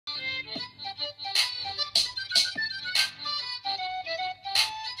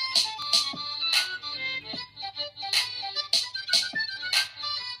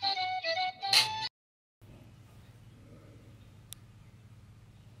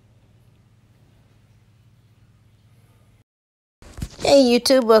Hey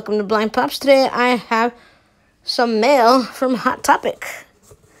YouTube, welcome to Blind Pops. Today I have some mail from Hot Topic.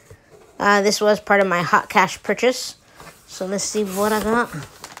 This was part of my Hot Cash purchase. So let's see what I got.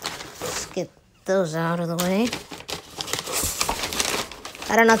 Let's get those out of the way.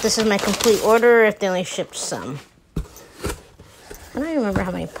 I don't know if this is my complete order or if they only shipped some. I don't even remember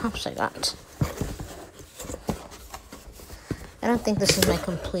how many pops I got. I don't think this is my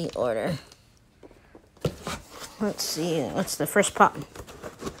complete order. Let's see, what's the first pop?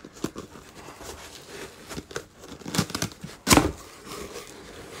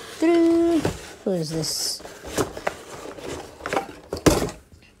 Who is this?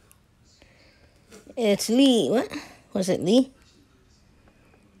 It's Lee. What? Was it Lee?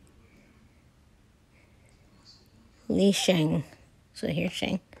 Lee Shang. So here's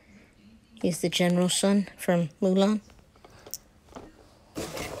Shang. He's the general's son from Mulan.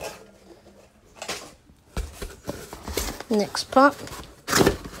 Next pop,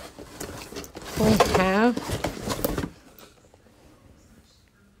 we have,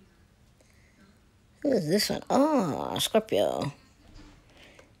 who is this one? Oh, Scorpio.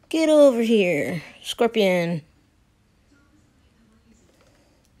 Get over here, Scorpion.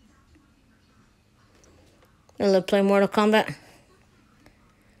 I love playing Mortal Kombat.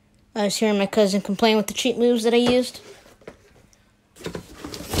 I was hearing my cousin complain with the cheat moves that I used.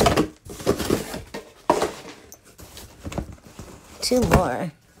 Two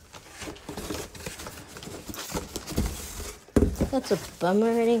more. That's a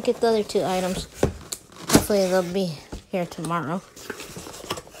bummer. I didn't get the other two items. Hopefully they'll be here tomorrow.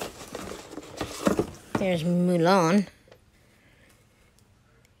 Here's Mulan.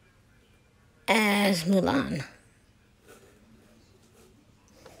 As Mulan.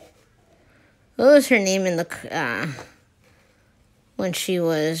 What was her name in the when she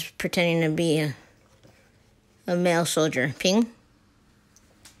was pretending to be a male soldier? Ping?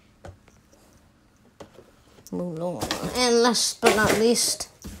 Mulan. And last but not least,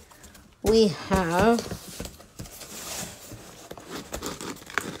 we have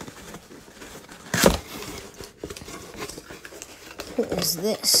who is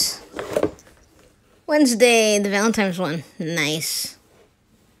this? Wednesday, the Valentine's one. Nice.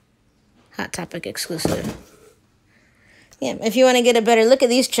 Hot Topic exclusive. Yeah, if you want to get a better look at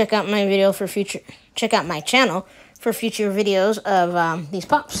these, check out my video for future. Check out my channel for future videos of these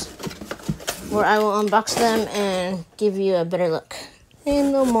pops, where I will unbox them and give you a better look.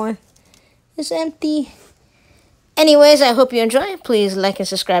 And no more. It's empty. Anyways, I hope you enjoy. Please like and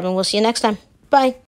subscribe, and we'll see you next time. Bye.